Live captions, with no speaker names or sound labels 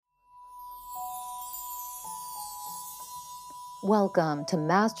Welcome to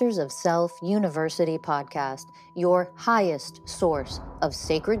Masters of Self University podcast, your highest source of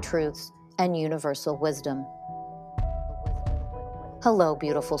sacred truths and universal wisdom. Hello,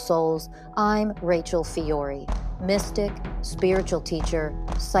 beautiful souls. I'm Rachel Fiore, mystic, spiritual teacher,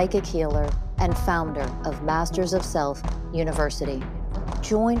 psychic healer, and founder of Masters of Self University.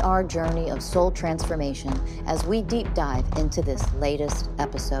 Join our journey of soul transformation as we deep dive into this latest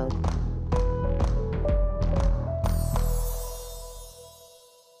episode.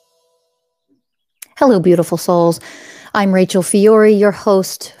 Hello, beautiful souls. I'm Rachel Fiore, your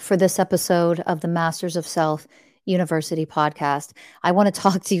host for this episode of the Masters of Self University podcast. I want to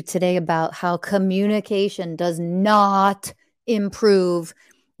talk to you today about how communication does not improve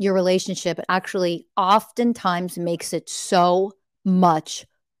your relationship. It actually oftentimes makes it so much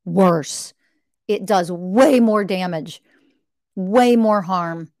worse. It does way more damage, way more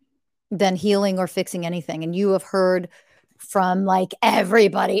harm than healing or fixing anything. And you have heard from like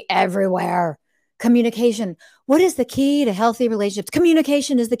everybody everywhere. Communication. What is the key to healthy relationships?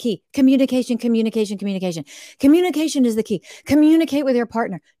 Communication is the key. Communication. Communication is the key. Communicate with your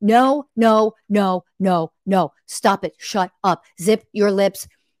partner. No. Stop it. Shut up. Zip your lips.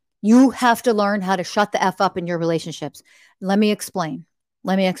 You have to learn how to shut the F up in your relationships. Let me explain.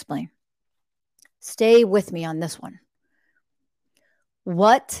 Stay with me on this one.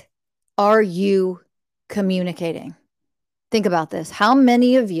 What are you communicating? Think about this. How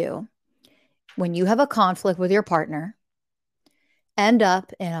many of you, when you have a conflict with your partner, end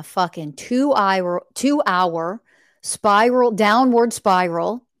up in a fucking two-hour downward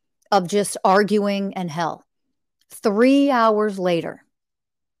spiral of just arguing and hell? 3 hours later,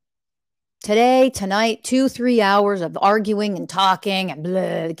 tonight, 2-3 hours of arguing and talking and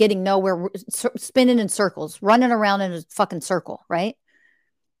blah, getting nowhere, spinning in circles, running around in a fucking circle, right?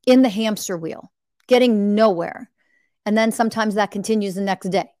 In the hamster wheel, getting nowhere. And then sometimes that continues the next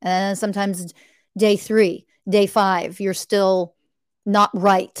day. And then sometimes day 3, day 5, you're still not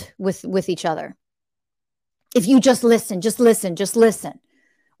right with each other. If you just listen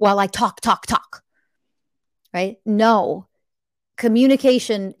while I talk, right? No,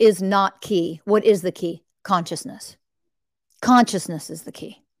 communication is not key. What is the key? Consciousness. Consciousness is the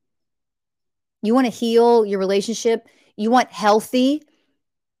key. You want to heal your relationship? You want healthy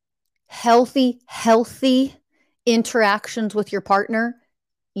interactions with your partner?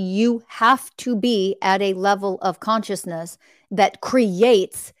 You have to be at a level of consciousness that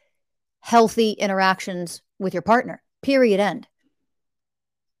creates healthy interactions with your partner, period, end.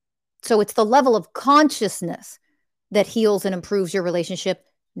 So it's the level of consciousness that heals and improves your relationship,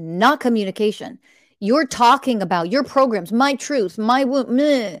 not communication. You're talking about your programs, my truth, my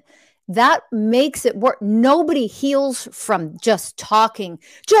wound, that makes it work. Nobody heals from just talking.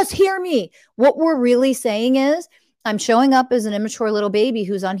 Just hear me. What we're really saying is, I'm showing up as an immature little baby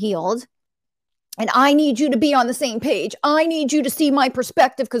who's unhealed, and I need you to be on the same page. I need you to see my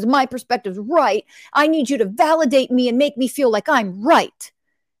perspective because my perspective is right. I need you to validate me and make me feel like I'm right.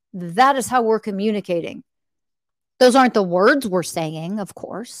 That is how we're communicating. Those aren't the words we're saying, of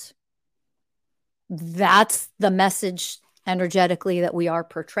course. That's the message energetically that we are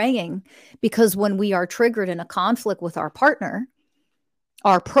portraying, because when we are triggered in a conflict with our partner,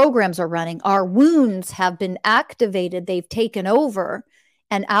 our programs are running, our wounds have been activated, they've taken over,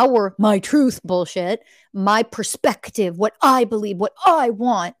 and our my truth bullshit, my perspective, what I believe, what I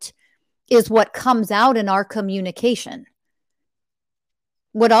want, is what comes out in our communication.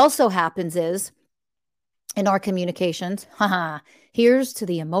 What also happens is, in our communications, here's to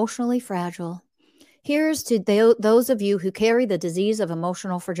the emotionally fragile. Here's to those of you who carry the disease of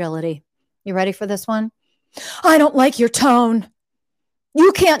emotional fragility. You ready for this one? I don't like your tone.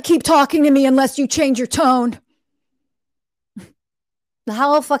 You can't keep talking to me unless you change your tone.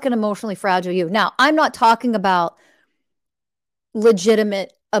 How fucking emotionally fragile are you? Now, I'm not talking about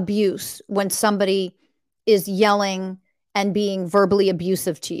legitimate abuse when somebody is yelling and being verbally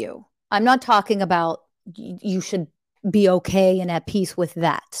abusive to you. I'm not talking about you should be okay and at peace with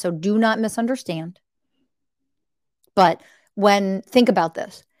that. So do not misunderstand. But think about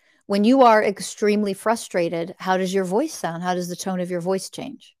this. When you are extremely frustrated, how does your voice sound? How does the tone of your voice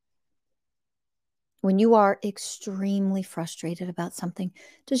change? When you are extremely frustrated about something,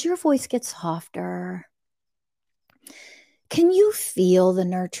 does your voice get softer? Can you feel the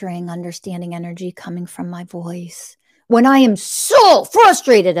nurturing, understanding energy coming from my voice when I am so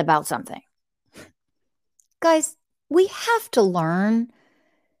frustrated about something? Guys, we have to learn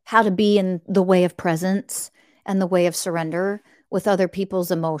how to be in the way of presence and the way of surrender with other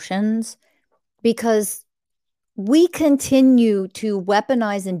people's emotions, because we continue to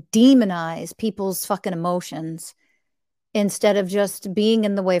weaponize and demonize people's fucking emotions instead of just being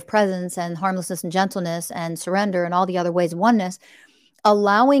in the way of presence and harmlessness and gentleness and surrender and all the other ways of oneness,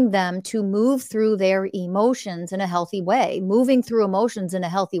 allowing them to move through their emotions in a healthy way. Moving through emotions in a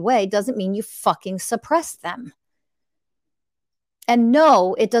healthy way doesn't mean you fucking suppress them. And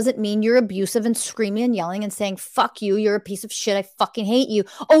no, it doesn't mean you're abusive and screaming and yelling and saying, fuck you, you're a piece of shit, I fucking hate you.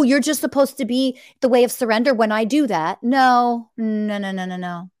 Oh, you're just supposed to be the way of surrender when I do that. No.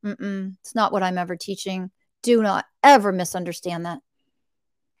 It's not what I'm ever teaching. Do not ever misunderstand that.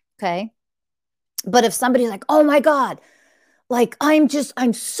 Okay? But if somebody's like, oh my God, like I'm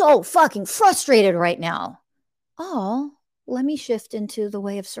so fucking frustrated right now. Oh, let me shift into the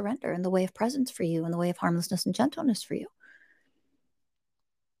way of surrender and the way of presence for you and the way of harmlessness and gentleness for you.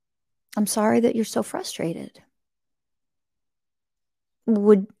 I'm sorry that you're so frustrated.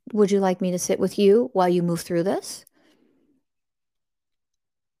 Would you like me to sit with you while you move through this?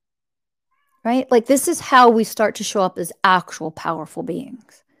 Right? Like this is how we start to show up as actual powerful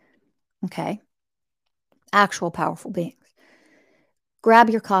beings. Okay? Actual powerful beings. Grab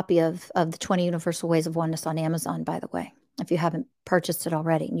your copy of the 20 Universal Ways of Oneness on Amazon, by the way, if you haven't purchased it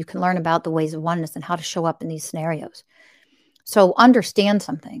already. You can learn about the ways of oneness and how to show up in these scenarios. So understand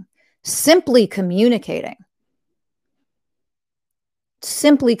something. Simply communicating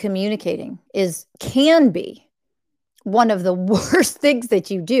can be one of the worst things that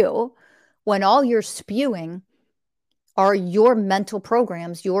you do when all you're spewing are your mental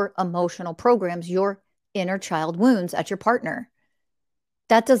programs, your emotional programs, your inner child wounds at your partner.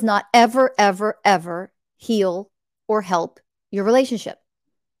 That does not ever, ever, ever heal or help your relationship.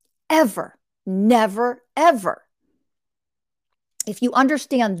 Ever. Never, ever. If you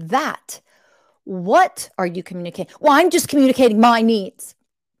understand that, what are you communicating? Well, I'm just communicating my needs.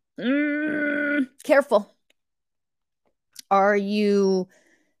 Careful. Are you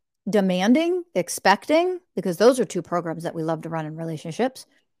demanding, expecting? Because those are two programs that we love to run in relationships.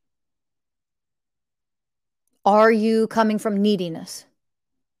 Are you coming from neediness?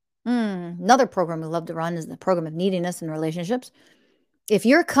 Another program we love to run is the program of neediness in relationships. If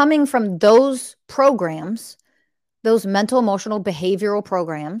you're coming from those programs, those mental, emotional, behavioral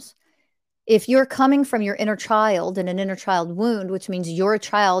programs, if you're coming from your inner child and an inner child wound, which means you're a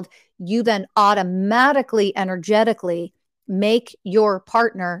child, you then automatically, energetically make your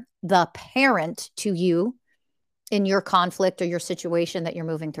partner the parent to you in your conflict or your situation that you're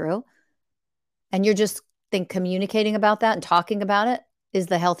moving through. And you're just communicating about that and talking about it is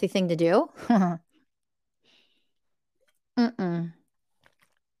the healthy thing to do.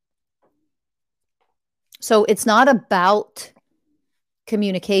 So it's not about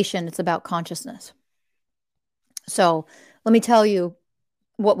communication, it's about consciousness. So let me tell you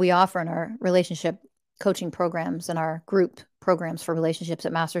what we offer in our relationship coaching programs and our group programs for relationships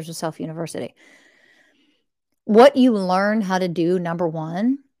at Masters of Self University. What you learn how to do, number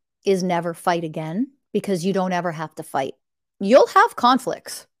one, is never fight again, because you don't ever have to fight. You'll have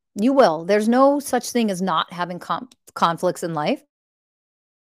conflicts. You will. There's no such thing as not having conflicts in life.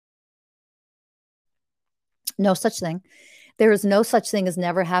 No such thing. There is no such thing as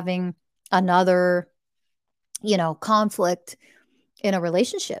never having another, conflict in a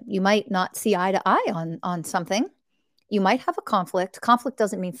relationship. You might not see eye to eye on something. You might have a conflict. Conflict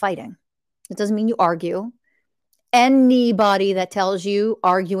doesn't mean fighting. It doesn't mean you argue. Anybody that tells you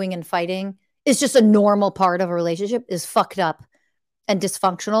arguing and fighting is just a normal part of a relationship is fucked up and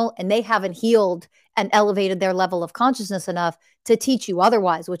dysfunctional, and they haven't healed and elevated their level of consciousness enough to teach you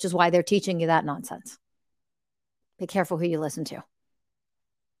otherwise, which is why they're teaching you that nonsense. Be careful who you listen to.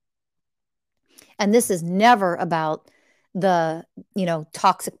 And this is never about the,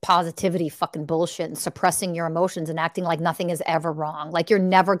 toxic positivity fucking bullshit and suppressing your emotions and acting like nothing is ever wrong. Like you're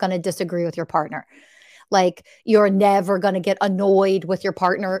never going to disagree with your partner. Like you're never going to get annoyed with your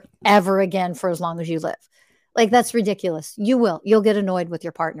partner ever again for as long as you live. Like that's ridiculous. You'll get annoyed with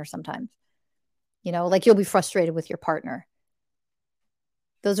your partner sometimes. Like you'll be frustrated with your partner.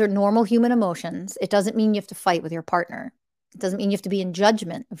 Those are normal human emotions. It doesn't mean you have to fight with your partner. It doesn't mean you have to be in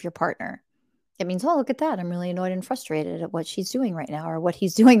judgment of your partner. It means, oh, look at that. I'm really annoyed and frustrated at what she's doing right now or what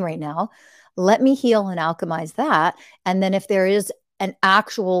he's doing right now. Let me heal and alchemize that. And then if there is an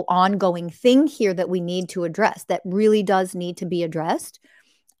actual ongoing thing here that we need to address, that really does need to be addressed,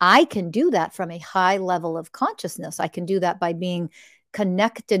 I can do that from a high level of consciousness. I can do that by being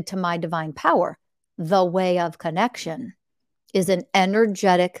connected to my divine power. The way of connection is an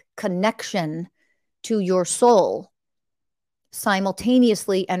energetic connection to your soul,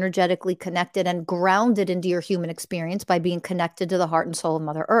 simultaneously energetically connected and grounded into your human experience by being connected to the heart and soul of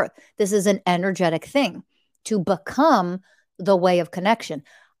Mother Earth. This is an energetic thing to become the way of connection.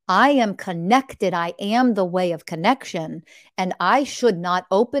 I am connected. I am the way of connection. And I should not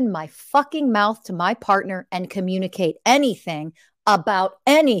open my fucking mouth to my partner and communicate anything about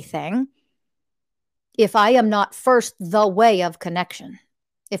anything if I am not first the way of connection.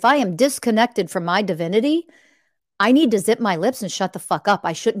 If I am disconnected from my divinity, I need to zip my lips and shut the fuck up.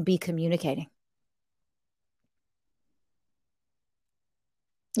 I shouldn't be communicating.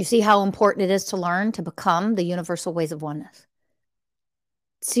 You see how important it is to learn to become the universal ways of oneness.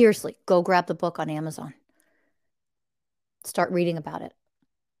 Seriously, go grab the book on Amazon. Start reading about it.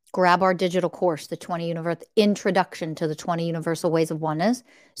 Grab our digital course, the 20 Introduction to the 20 Universal Ways of Oneness,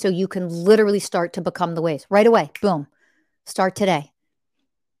 so you can literally start to become the ways right away. Boom. Start today.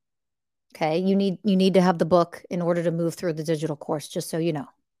 Okay. You need to have the book in order to move through the digital course, just so you know.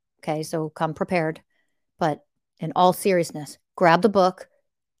 Okay. So come prepared. But in all seriousness, grab the book,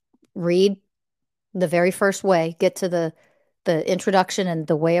 read the very first way, get to the introduction and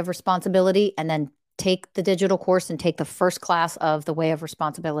the way of responsibility, and then take the digital course and take the first class of the way of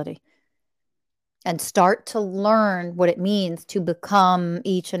responsibility and start to learn what it means to become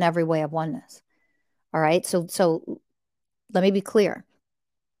each and every way of oneness. All right. So let me be clear.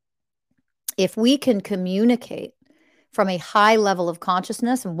 If we can communicate from a high level of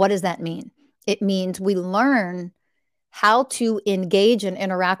consciousness, and what does that mean? It means we learn how to engage and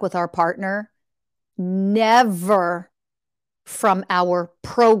interact with our partner, never from our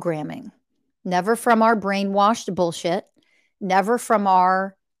programming, never from our brainwashed bullshit, never from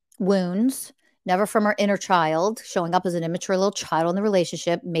our wounds, never from our inner child showing up as an immature little child in the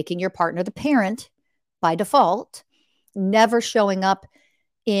relationship, making your partner the parent by default, never showing up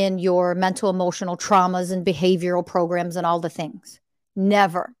in your mental, emotional traumas and behavioral programs and all the things.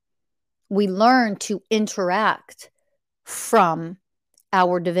 Never. We learn to interact from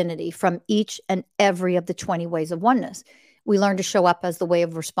our divinity, from each and every of the 20 ways of oneness. We learn to show up as the way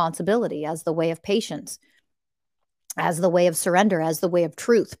of responsibility, as the way of patience, as the way of surrender, as the way of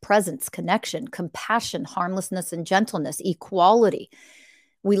truth, presence, connection, compassion, harmlessness, and gentleness, equality.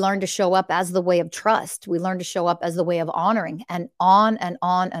 We learn to show up as the way of trust. We learn to show up as the way of honoring, and on and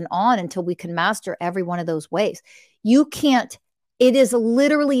on and on until we can master every one of those ways. You can't, it is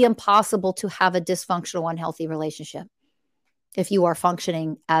literally impossible to have a dysfunctional, unhealthy relationship if you are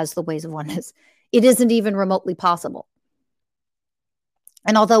functioning as the ways of oneness. It isn't even remotely possible.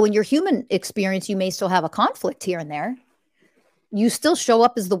 And although in your human experience, you may still have a conflict here and there, you still show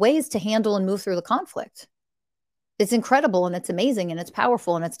up as the ways to handle and move through the conflict. It's incredible and it's amazing and it's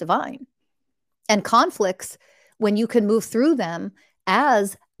powerful and it's divine. And conflicts, when you can move through them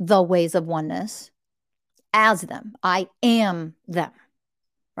as the ways of oneness, as them, I am them,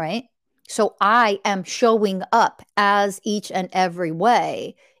 right? So I am showing up as each and every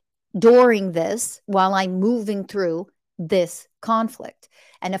way during this while I'm moving through this conflict.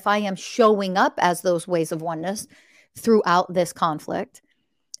 And if I am showing up as those ways of oneness throughout this conflict,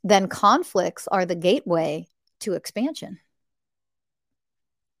 then conflicts are the gateway to expansion.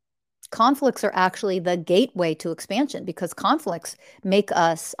 Conflicts are actually the gateway to expansion because conflicts make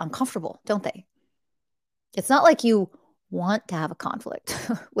us uncomfortable, don't they? It's not like you want to have a conflict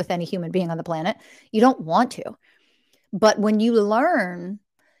with any human being on the planet. You don't want to. But when you learn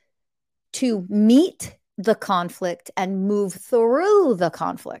to meet the conflict and move through the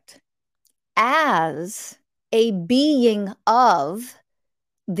conflict as a being of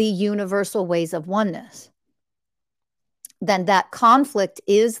the universal ways of oneness, then that conflict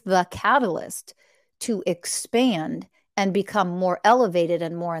is the catalyst to expand and become more elevated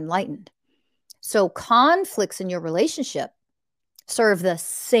and more enlightened. So conflicts in your relationship serve the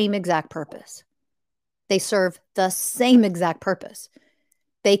same exact purpose. They serve the same exact purpose.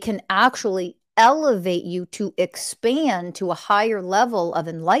 They can actually elevate you to expand to a higher level of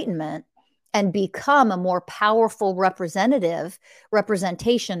enlightenment and become a more powerful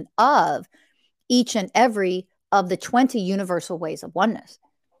representation of each and every of the 20 universal ways of oneness.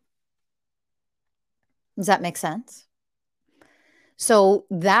 Does that make sense? So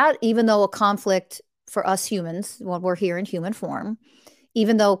that, even though a conflict for us humans, when we're here in human form,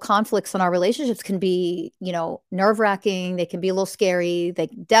 even though conflicts in our relationships can be, nerve-wracking, they can be a little scary, they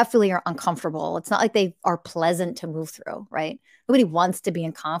definitely are uncomfortable. It's not like they are pleasant to move through, right? Nobody wants to be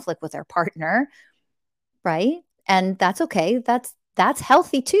in conflict with their partner, right? And that's okay. That's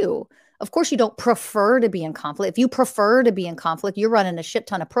healthy too. Of course, you don't prefer to be in conflict. If you prefer to be in conflict, you're running a shit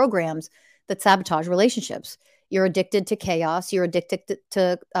ton of programs that sabotage relationships. You're addicted to chaos. You're addicted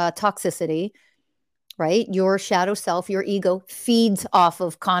to toxicity, right? Your shadow self, your ego feeds off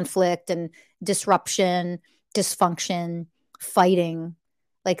of conflict and disruption, dysfunction, fighting.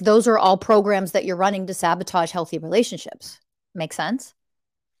 Like those are all programs that you're running to sabotage healthy relationships. Make sense?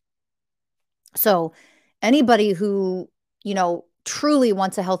 So anybody who, truly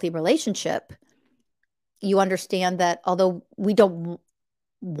wants a healthy relationship, you understand that although we don't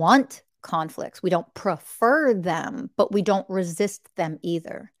want conflicts, we don't prefer them, but we don't resist them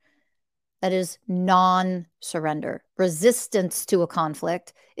either. That is non-surrender. Resistance to a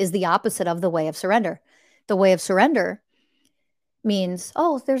conflict is the opposite of the way of surrender. The way of surrender means,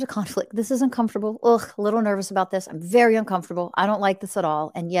 oh, there's a conflict. This is uncomfortable. Ugh, a little nervous about this. I'm very uncomfortable. I don't like this at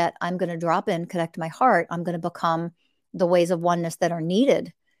all. And yet I'm going to drop in, connect to my heart. I'm going to become the ways of oneness that are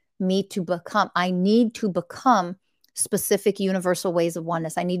needed I need to become specific universal ways of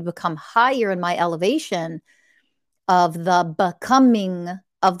oneness. I need to become higher in my elevation of the becoming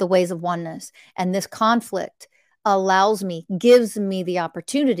of the ways of oneness. And this conflict gives me the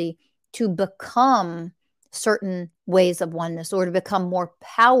opportunity to become certain ways of oneness or to become more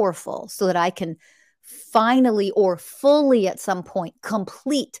powerful so that I can finally or fully at some point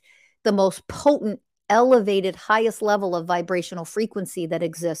complete the most potent, elevated, highest level of vibrational frequency that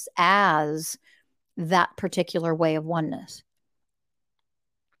exists as that particular way of oneness.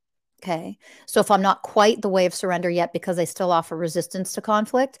 Okay. So if I'm not quite the way of surrender yet because I still offer resistance to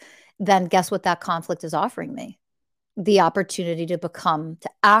conflict, then guess what that conflict is offering me? The opportunity to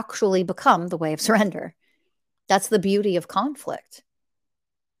actually become the way of surrender. That's the beauty of conflict.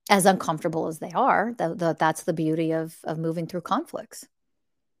 As uncomfortable as they are, that's the beauty of moving through conflicts.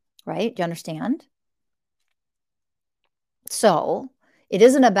 Right? Do you understand? So it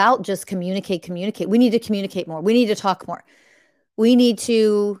isn't about just communicate. We need to communicate more. We need to talk more. We need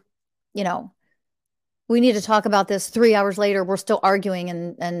to, we need to talk about this 3 hours later. We're still arguing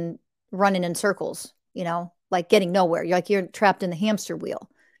and running in circles, like getting nowhere. You're trapped in the hamster wheel.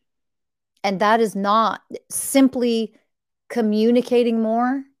 And that is not simply communicating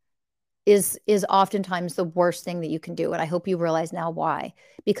more is oftentimes the worst thing that you can do. And I hope you realize now why.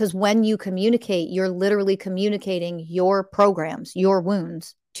 Because when you communicate, you're literally communicating your programs, your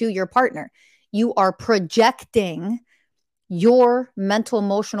wounds to your partner. You are projecting your mental,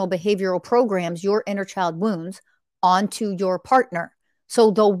 emotional, behavioral programs, your inner child wounds onto your partner.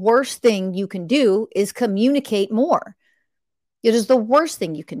 So the worst thing you can do is communicate more. It is the worst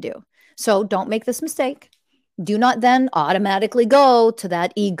thing you can do. So don't make this mistake. Do not then automatically go to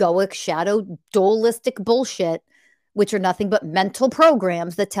that egoic, shadow, dualistic bullshit, which are nothing but mental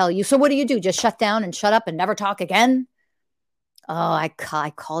programs that tell you, so what do? Just shut down and shut up and never talk again? Oh, I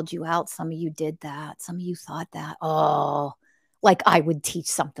called you out. Some of you did that. Some of you thought that. Oh, like I would teach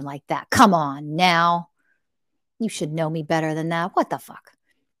something like that. Come on now. You should know me better than that. What the fuck?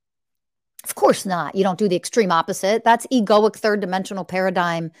 Of course not. You don't do the extreme opposite. That's egoic third dimensional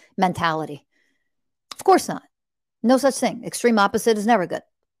paradigm mentality. Of course not. No such thing. Extreme opposite is never good.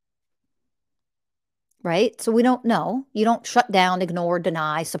 Right? So we don't know. You don't shut down, ignore,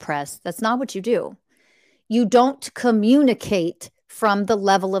 deny, suppress. That's not what you do. You don't communicate from the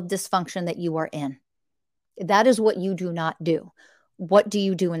level of dysfunction that you are in. That is what you do not do. What do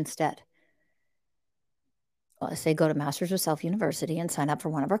you do instead? Well, I say go to Masters of Self University and sign up for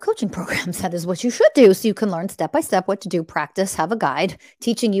one of our coaching programs. That is what you should do. So you can learn step by step what to do, practice, have a guide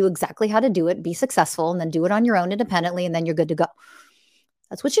teaching you exactly how to do it, be successful, and then do it on your own independently, and then you're good to go.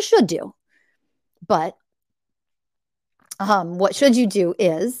 That's what you should do. But what should you do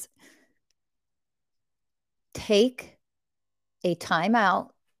is take a time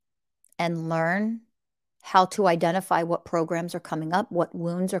out and learn how to identify what programs are coming up, what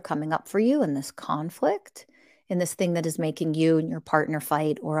wounds are coming up for you in this conflict, in this thing that is making you and your partner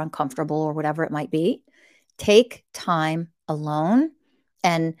fight or uncomfortable or whatever it might be. Take time alone.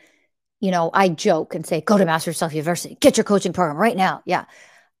 And, I joke and say, go to Master Self University, get your coaching program right now. Yeah.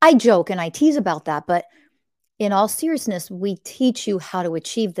 I joke and I tease about that, but in all seriousness, we teach you how to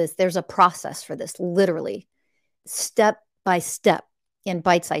achieve this. There's a process for this, literally, step by step in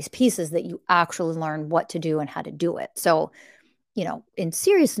bite-sized pieces that you actually learn what to do and how to do it. So, in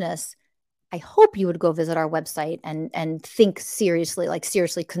seriousness, I hope you would go visit our website and think seriously, like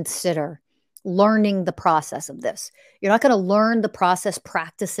seriously consider learning the process of this. You're not going to learn the process,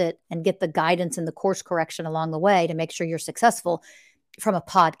 practice it, and get the guidance and the course correction along the way to make sure you're successful from a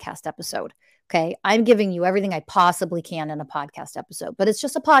podcast episode. Okay. I'm giving you everything I possibly can in a podcast episode, but it's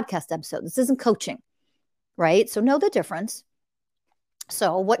just a podcast episode. This isn't coaching, right? So know the difference.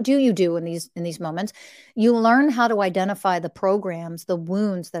 So what do you do in these moments? You learn how to identify the programs, the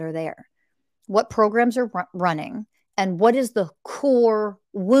wounds that are there. What programs are running and what is the core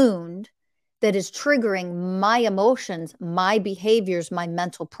wound that is triggering my emotions, my behaviors, my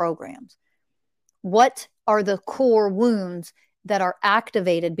mental programs? What are the core wounds that are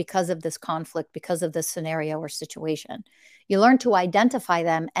activated because of this conflict, because of this scenario or situation. You learn to identify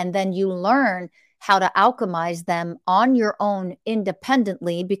them, and then you learn how to alchemize them on your own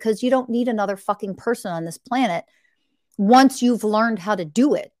independently, because you don't need another fucking person on this planet once you've learned how to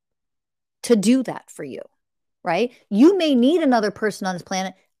do it, to do that for you, right? You may need another person on this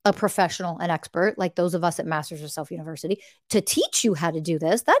planet, a professional, an expert, like those of us at Masters of Self University, to teach you how to do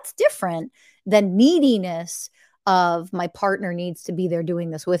this. That's different than neediness of my partner needs to be there doing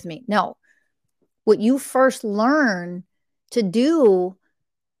this with me. No, what you first learn to do,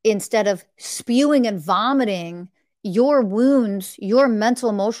 instead of spewing and vomiting your wounds, your mental,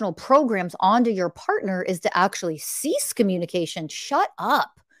 emotional programs onto your partner, is to actually cease communication. Shut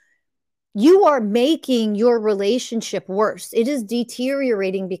up. You are making your relationship worse. It is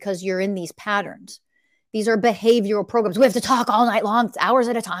deteriorating because you're in these patterns. These are behavioral programs. We have to talk all night long, hours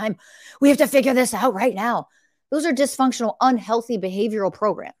at a time. We have to figure this out right now. Those are dysfunctional, unhealthy behavioral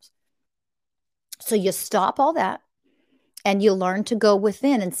programs. So you stop all that, and you learn to go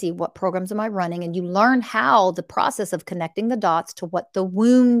within and see, what programs am I running? And you learn how the process of connecting the dots to what the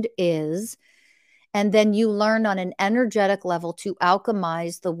wound is. And then you learn on an energetic level to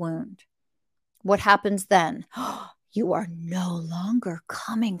alchemize the wound. What happens then? You are no longer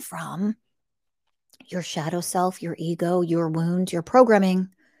coming from your shadow self, your ego, your wounds, your programming.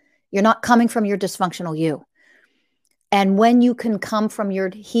 You're not coming from your dysfunctional you. And when you can come from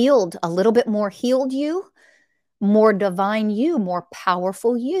your healed, a little bit more healed you, more divine you, more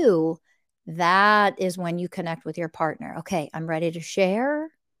powerful you, that is when you connect with your partner. Okay, I'm ready to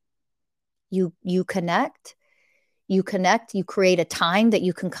share. You connect. You create a time that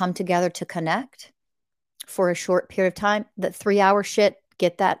you can come together to connect for a short period of time. That 3-hour shit,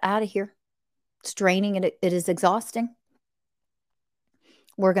 get that out of here. It's draining and it is exhausting.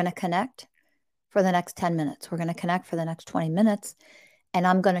 We're going to connect for the next 10 minutes. We're going to connect for the next 20 minutes. And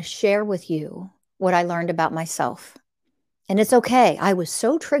I'm going to share with you what I learned about myself. And it's okay. I was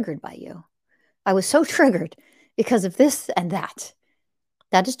so triggered by you. I was so triggered because of this and that.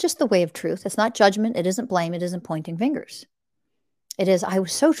 That is just the way of truth. It's not judgment. It isn't blame. It isn't pointing fingers. It is, I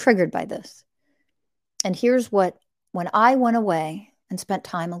was so triggered by this. And here's what, when I went away and spent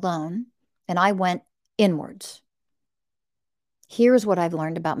time alone and I went inwards, here's what I've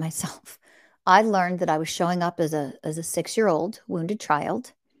learned about myself. I learned that I was showing up as a 6-year-old wounded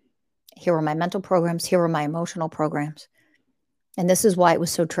child. Here were my mental programs. Here were my emotional programs. And this is why it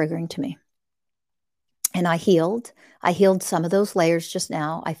was so triggering to me. And I healed. I healed some of those layers just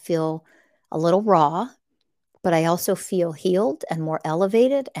now. I feel a little raw, but I also feel healed and more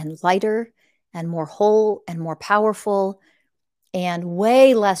elevated and lighter and more whole and more powerful and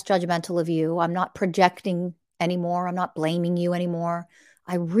way less judgmental of you. I'm not projecting anymore. I'm not blaming you anymore.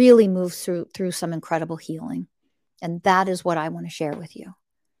 I really moved through some incredible healing. And that is what I want to share with you.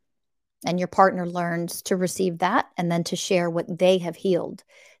 And your partner learns to receive that and then to share what they have healed.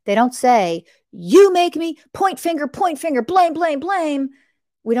 They don't say, you make me, point finger, blame, blame, blame.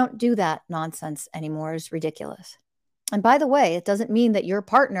 We don't do that nonsense anymore. It's ridiculous. And by the way, it doesn't mean that your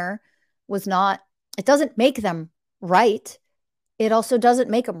partner was not, it doesn't make them right. It also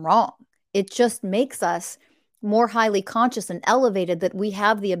doesn't make them wrong. It just makes us more highly conscious and elevated, that we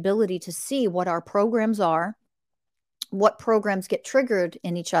have the ability to see what our programs are, what programs get triggered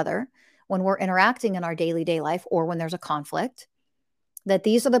in each other when we're interacting in our daily day life or when there's a conflict, that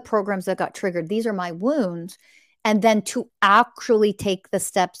these are the programs that got triggered. These are my wounds. And then to actually take the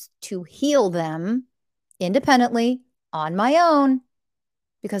steps to heal them independently on my own,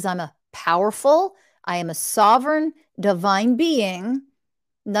 because I'm a powerful, I am a sovereign, divine being.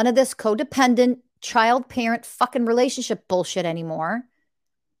 None of this codependent child-parent fucking relationship bullshit anymore.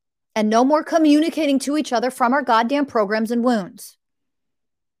 And no more communicating to each other from our goddamn programs and wounds.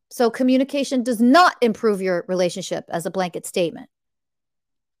 So communication does not improve your relationship as a blanket statement.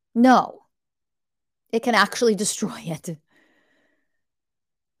 No. It can actually destroy it.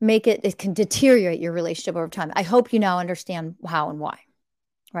 It can deteriorate your relationship over time. I hope you now understand how and why,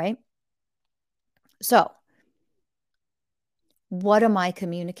 right? So, what am I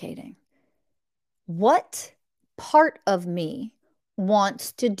communicating? What part of me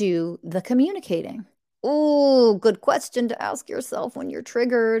wants to do the communicating? Oh, good question to ask yourself when you're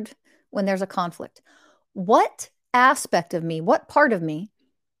triggered, when there's a conflict. What aspect of me, what part of me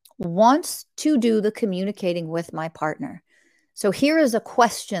wants to do the communicating with my partner? So here is a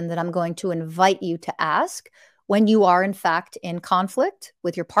question that I'm going to invite you to ask when you are, in fact, in conflict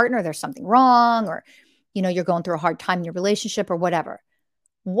with your partner. There's something wrong, or, you're going through a hard time in your relationship or whatever.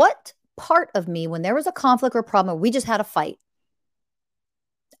 What part of me, when there was a conflict or problem, or we just had a fight,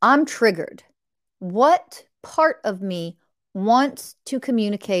 I'm triggered. What part of me wants to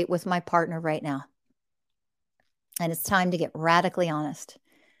communicate with my partner right now. And it's time to get radically honest.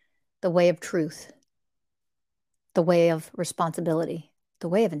 The way of truth, the way of responsibility, the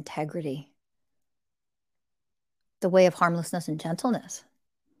way of integrity, the way of harmlessness and gentleness.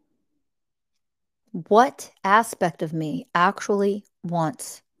 What aspect of me actually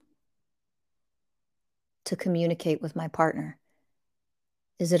wants to communicate with my partner?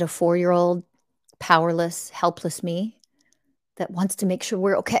 Is it a 4-year-old, powerless, helpless me that wants to make sure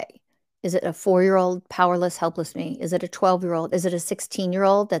we're okay? Is it a 4-year-old, powerless, helpless me? Is it a 12-year-old? Is it a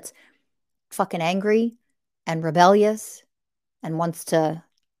 16-year-old that's fucking angry and rebellious and wants to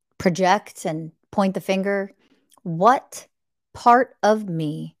project and point the finger? What part of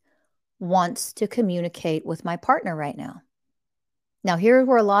me wants to communicate with my partner right now? Now, here's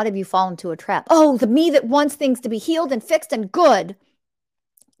where a lot of you fall into a trap. Oh, the me that wants things to be healed and fixed and good.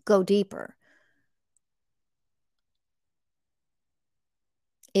 Go deeper.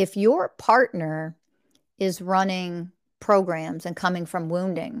 If your partner is running programs and coming from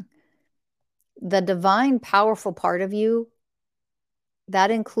wounding, the divine, powerful part of you, that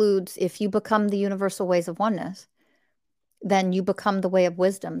includes, if you become the universal ways of oneness, then you become the way of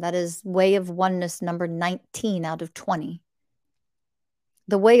wisdom. That is way of oneness number 19 out of 20.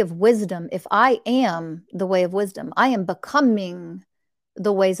 The way of wisdom, if I am the way of wisdom, I am becoming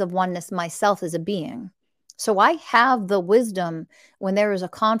the ways of oneness myself as a being. So I have the wisdom when there is a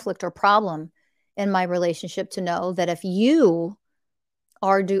conflict or problem in my relationship to know that if you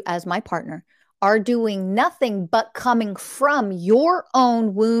are, as my partner, are doing nothing but coming from your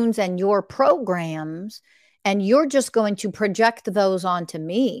own wounds and your programs, and you're just going to project those onto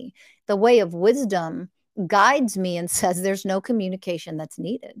me, the way of wisdom guides me and says there's no communication that's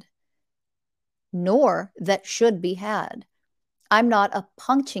needed, nor that should be had. I'm not a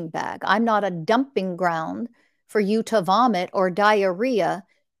punching bag. I'm not a dumping ground for you to vomit or diarrhea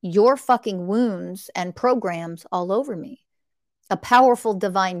your fucking wounds and programs all over me. A powerful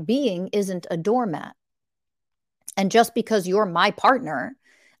divine being isn't a doormat. And just because you're my partner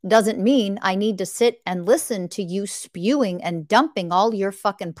doesn't mean I need to sit and listen to you spewing and dumping all your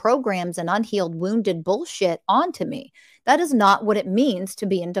fucking programs and unhealed, wounded bullshit onto me. That is not what it means to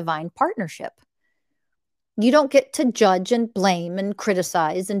be in divine partnership. You don't get to judge and blame and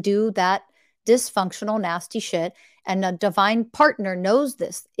criticize and do that dysfunctional, nasty shit. And a divine partner knows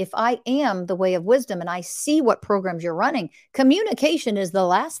this. If I am the way of wisdom and I see what programs you're running, communication is the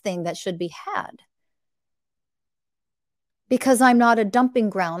last thing that should be had. Because I'm not a dumping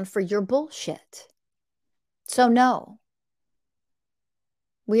ground for your bullshit. So no,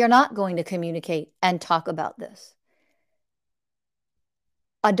 we are not going to communicate and talk about this.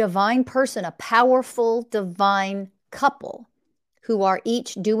 A divine person, a powerful divine couple who are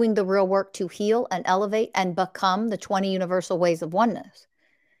each doing the real work to heal and elevate and become the 20 universal ways of oneness.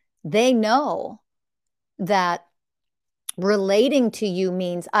 They know that relating to you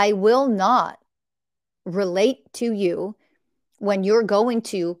means I will not relate to you when you're going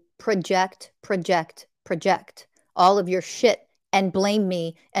to project all of your shit and blame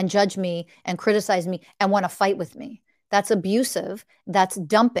me and judge me and criticize me and want to fight with me. That's abusive. That's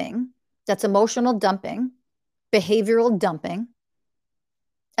dumping. That's emotional dumping, behavioral dumping.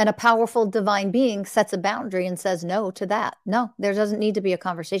 And a powerful divine being sets a boundary and says no to that. No, there doesn't need to be a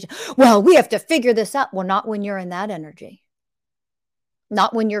conversation. Well, we have to figure this out. Well, not when you're in that energy.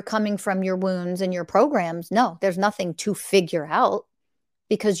 Not when you're coming from your wounds and your programs. No, there's nothing to figure out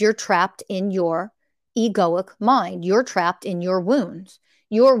because you're trapped in your egoic mind. You're trapped in your wounds.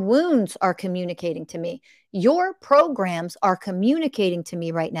 Your wounds are communicating to me. Your programs are communicating to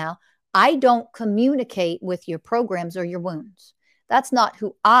me right now. I don't communicate with your programs or your wounds. That's not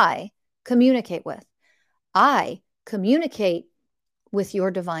who I communicate with. I communicate with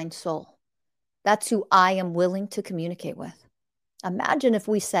your divine soul. That's who I am willing to communicate with. Imagine if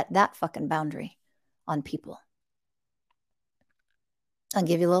we set that fucking boundary on people. I'll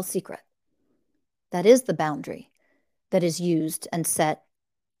give you a little secret. That is the boundary that is used and set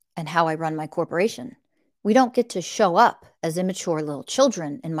and how I run my corporation. We don't get to show up as immature little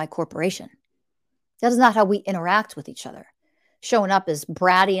children in my corporation. That is not how we interact with each other. Showing up as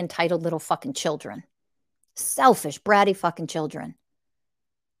bratty, entitled little fucking children. Selfish, bratty fucking children.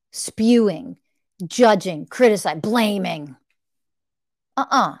 Spewing, judging, criticizing, blaming.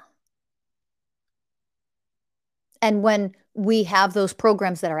 And when we have those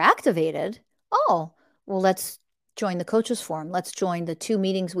programs that are activated, oh, well, let's join the coaches forum. Let's join the 2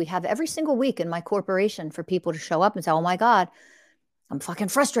 meetings we have every single week in my corporation for people to show up and say, oh my God, I'm fucking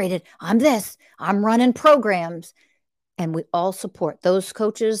frustrated. I'm this. I'm running programs. And we all support those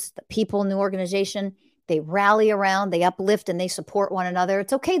coaches, the people in the organization. They rally around, they uplift, and they support one another.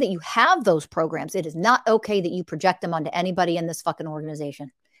 It's okay that you have those programs. It is not okay that you project them onto anybody in this fucking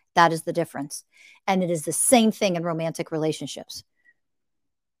organization. That is the difference. And it is the same thing in romantic relationships.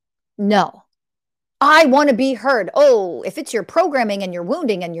 No. I want to be heard. Oh, if it's your programming and your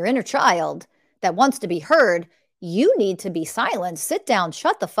wounding and your inner child that wants to be heard, you need to be silent. Sit down,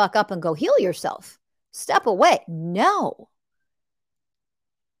 shut the fuck up, and go heal yourself. Step away. No.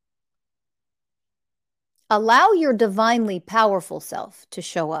 Allow your divinely powerful self to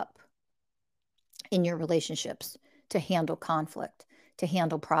show up in your relationships, to handle conflict, to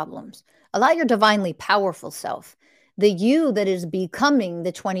handle problems. Allow your divinely powerful self, the you that is becoming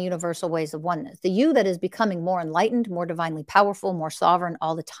the 20 universal ways of oneness, the you that is becoming more enlightened, more divinely powerful, more sovereign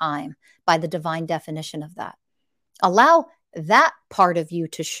all the time by the divine definition of that. Allow that part of you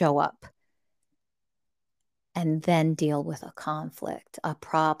to show up and then deal with a conflict, a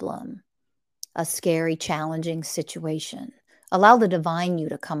problem, a scary, challenging situation. Allow the divine you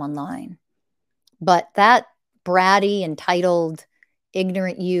to come online. But that bratty, entitled,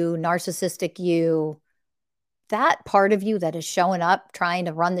 ignorant you, narcissistic you, that part of you that is showing up, trying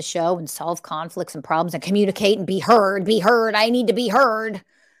to run the show and solve conflicts and problems and communicate and be heard, I need to be heard.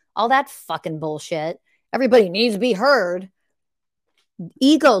 All that fucking bullshit. Everybody needs to be heard.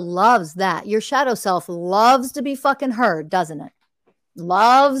 Ego loves that. Your shadow self loves to be fucking heard, doesn't it?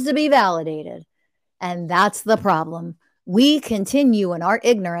 Loves to be validated. And that's the problem. We continue in our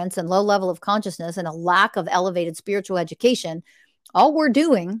ignorance and low level of consciousness and a lack of elevated spiritual education. All we're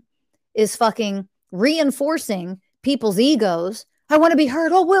doing is fucking reinforcing people's egos. I want to be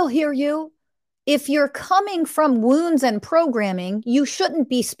heard. Oh, we'll hear you. If you're coming from wounds and programming, you shouldn't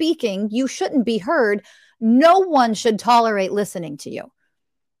be speaking. You shouldn't be heard. No one should tolerate listening to you.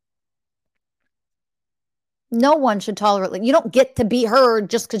 No one should tolerate. You don't get to be heard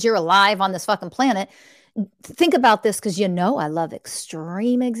just because you're alive on this fucking planet. Think about this, because I love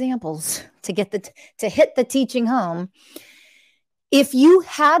extreme examples to hit the teaching home. If you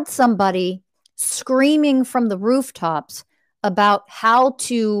had somebody screaming from the rooftops about how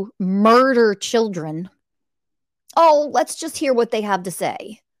to murder children, let's just hear what they have to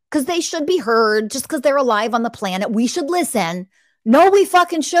say, because they should be heard just because they're alive on the planet. We should listen. No, we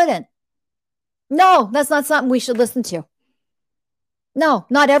fucking shouldn't. No, that's not something we should listen to. No,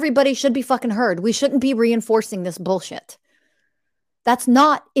 not everybody should be fucking heard. We shouldn't be reinforcing this bullshit. That's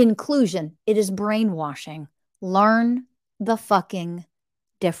not inclusion. It is brainwashing. Learn the fucking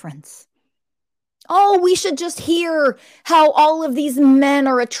difference. We should just hear how all of these men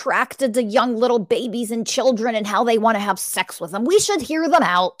are attracted to young little babies and children and how they want to have sex with them. We should hear them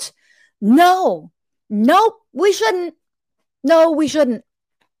out. No, nope, we shouldn't. No, we shouldn't.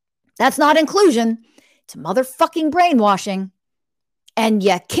 That's not inclusion. It's motherfucking brainwashing. And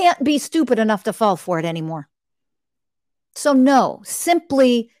you can't be stupid enough to fall for it anymore. So no,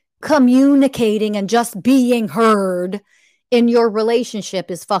 simply communicating and just being heard in your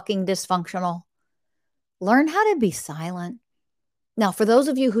relationship is fucking dysfunctional. Learn how to be silent. Now, for those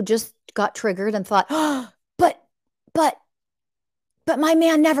of you who just got triggered and thought, but my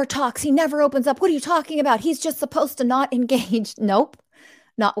man never talks. He never opens up. What are you talking about? He's just supposed to not engage. Nope,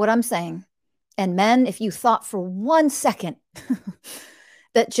 not what I'm saying. And men, if you thought for 1 second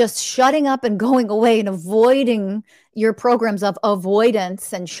that just shutting up and going away and avoiding your programs of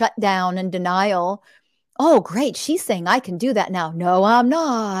avoidance and shut down and denial, great, she's saying I can do that now. No, I'm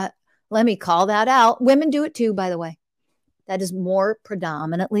not. Let me call that out. Women do it too, by the way. That is more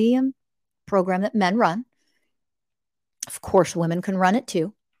predominantly a program that men run. Of course, women can run it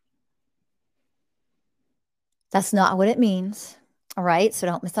too. That's not what it means. All right. So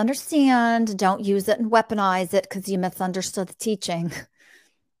don't misunderstand. Don't use it and weaponize it because you misunderstood the teaching.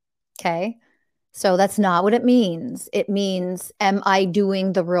 Okay. So that's not what it means. It means, am I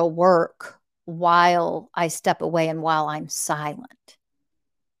doing the real work while I step away and while I'm silent?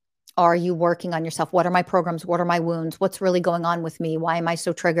 Are you working on yourself? What are my programs? What are my wounds? What's really going on with me? Why am I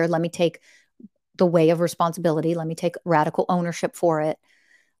so triggered? Let me take the way of responsibility. Let me take radical ownership for it.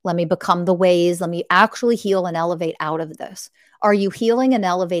 Let me become the ways. Let me actually heal and elevate out of this. Are you healing and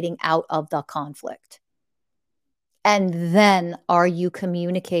elevating out of the conflict? And then are you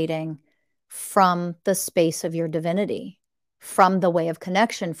communicating from the space of your divinity, from the way of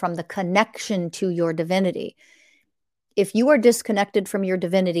connection, from the connection to your divinity? If you are disconnected from your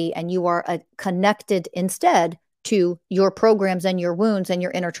divinity and you are connected instead to your programs and your wounds and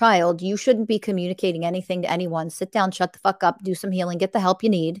your inner child, you shouldn't be communicating anything to anyone. Sit down, shut the fuck up, do some healing, get the help you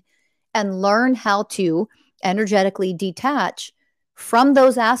need, and learn how to energetically detach from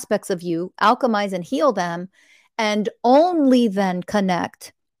those aspects of you, alchemize and heal them, and only then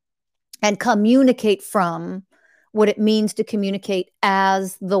connect and communicate from what it means to communicate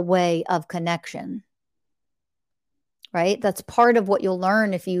as the way of connection, right? That's part of what you'll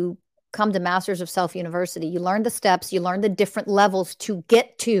learn if you come to Masters of Self University. You learn the steps, you learn the different levels to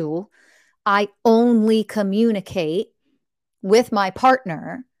get to, I only communicate with my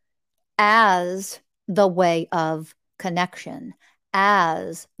partner as the way of connection,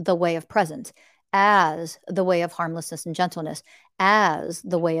 as the way of presence, as the way of harmlessness and gentleness, as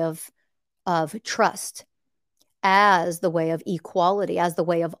the way of trust, as the way of equality, as the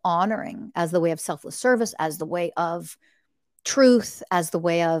way of honoring, as the way of selfless service, as the way of truth, as the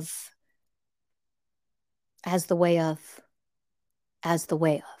way of. Do you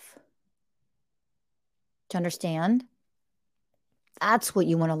understand? That's what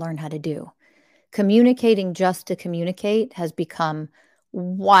you want to learn how to do. Communicating just to communicate has become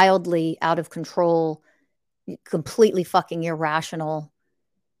wildly out of control, completely fucking irrational.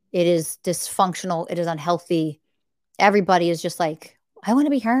 It is dysfunctional. It is unhealthy. Everybody is just like, I want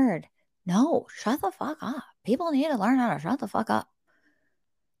to be heard. No, shut the fuck up. People need to learn how to shut the fuck up.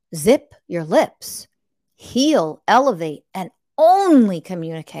 Zip your lips. Heal, elevate, and only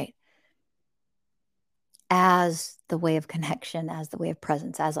communicate as the way of connection, as the way of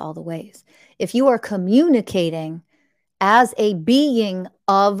presence, as all the ways. If you are communicating as a being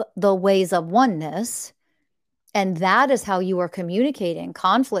of the ways of oneness, and that is how you are communicating,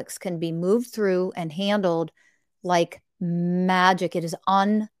 conflicts can be moved through and handled like magic. It is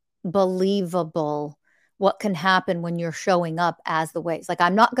unbelievable what can happen when you're showing up as the ways. Like,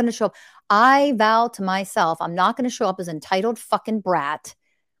 I'm not going to show up. I vow to myself, I'm not going to show up as entitled fucking brat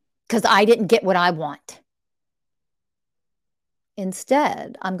because I didn't get what I want.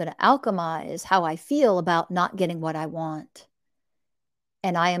 Instead, I'm going to alchemize how I feel about not getting what I want.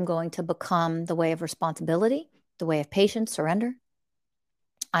 And I am going to become the way of responsibility, the way of patience, surrender.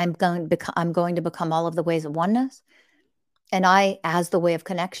 I'm going to become all of the ways of oneness. And as the way of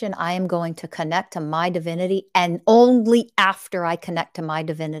connection, I am going to connect to my divinity. And only after I connect to my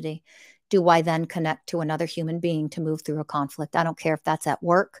divinity do I then connect to another human being to move through a conflict. I don't care if that's at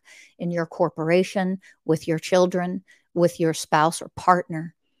work, in your corporation, with your children, with your spouse or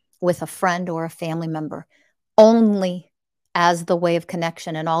partner, with a friend or a family member. Only as the way of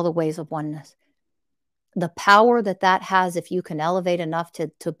connection and all the ways of oneness. The power that has, if you can elevate enough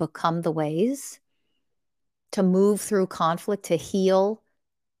to become the ways, to move through conflict, to heal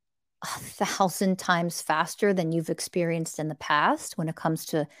 1,000 times faster than you've experienced in the past when it comes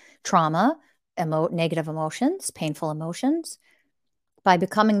to trauma, negative emotions, painful emotions. By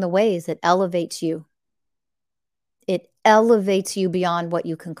becoming the ways, it elevates you. It elevates you beyond what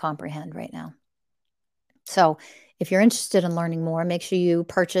you can comprehend right now. So if you're interested in learning more, make sure you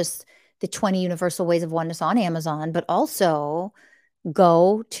purchase the 20 Universal Ways of Oneness on Amazon, but also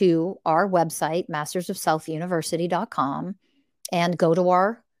go to our website, mastersofselfuniversity.com, and go to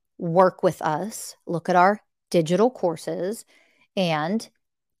our work with us, look at our digital courses, and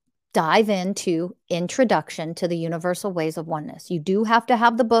dive into Introduction to the Universal Ways of Oneness. You do have to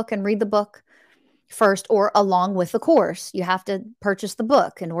have the book and read the book first, or along with the course. You have to purchase the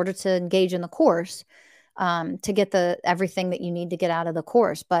book in order to engage in the course, to get everything that you need to get out of the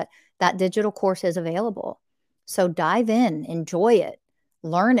course. But that digital course is available. So dive in, enjoy it,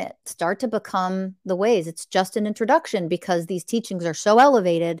 learn it, start to become the ways. It's just an introduction because these teachings are so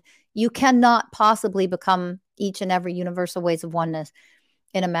elevated. You cannot possibly become each and every Universal Ways of Oneness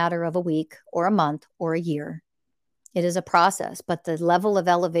in a matter of a week or a month or a year. It is a process, but the level of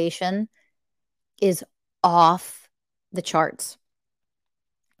elevation is off the charts.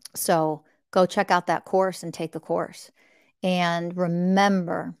 So go check out that course and take the course. And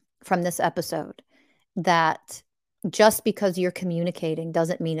remember from this episode that just because you're communicating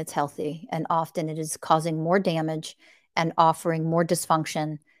doesn't mean it's healthy. And often it is causing more damage and offering more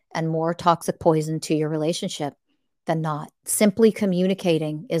dysfunction and more toxic poison to your relationship than not. Simply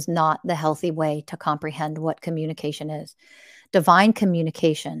communicating is not the healthy way to comprehend what communication is. Divine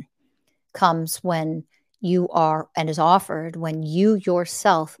communication comes when you are, and is offered when you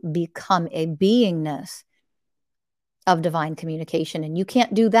yourself become a beingness of divine communication. And you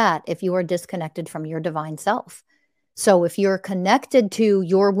can't do that if you are disconnected from your divine self. So if you're connected to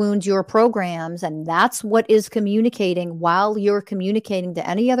your wounds, your programs, and that's what is communicating while you're communicating to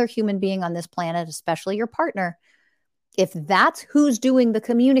any other human being on this planet, especially your partner, if that's who's doing the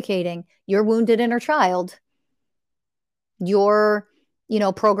communicating, your wounded inner child, your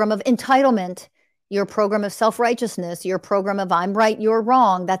program of entitlement, your program of self-righteousness, your program of I'm right, you're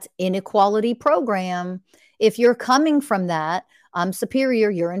wrong, that's inequality program. If you're coming from that, I'm superior,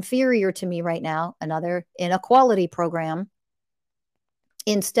 you're inferior to me right now, another inequality program,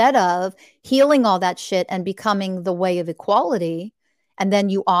 instead of healing all that shit and becoming the way of equality. And then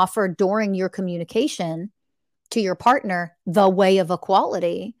you offer during your communication to your partner the way of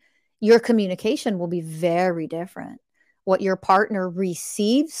equality, your communication will be very different. What your partner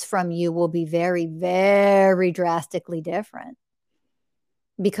receives from you will be very, very drastically different,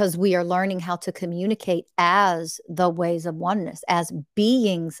 because we are learning how to communicate as the ways of oneness, as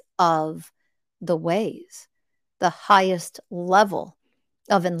beings of the ways, the highest level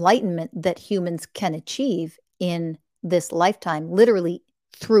of enlightenment that humans can achieve in this lifetime, literally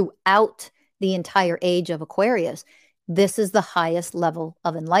throughout the entire age of Aquarius. This is the highest level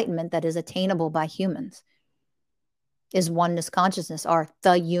of enlightenment that is attainable by humans, is oneness consciousness, are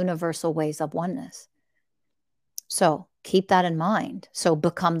the universal ways of oneness. So keep that in mind. So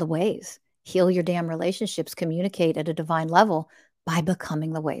become the ways, heal your damn relationships, communicate at a divine level by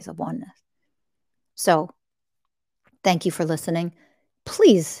becoming the ways of oneness. So thank you for listening.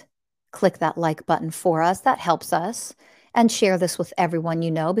 Please click that like button for us. That helps us. And share this with everyone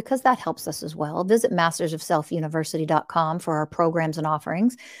you know, because that helps us as well. Visit mastersofselfuniversity.com for our programs and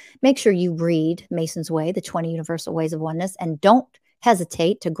offerings. Make sure you read Mason's Way, the 20 Universal Ways of Oneness, and don't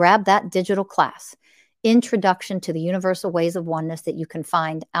hesitate to grab that digital class, Introduction to the Universal Ways of Oneness, that you can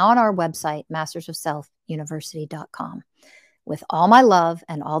find on our website, mastersofselfuniversity.com. With all my love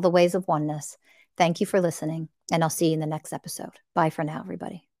and all the ways of oneness, thank you for listening, and I'll see you in the next episode. Bye for now,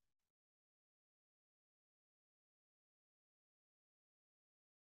 everybody.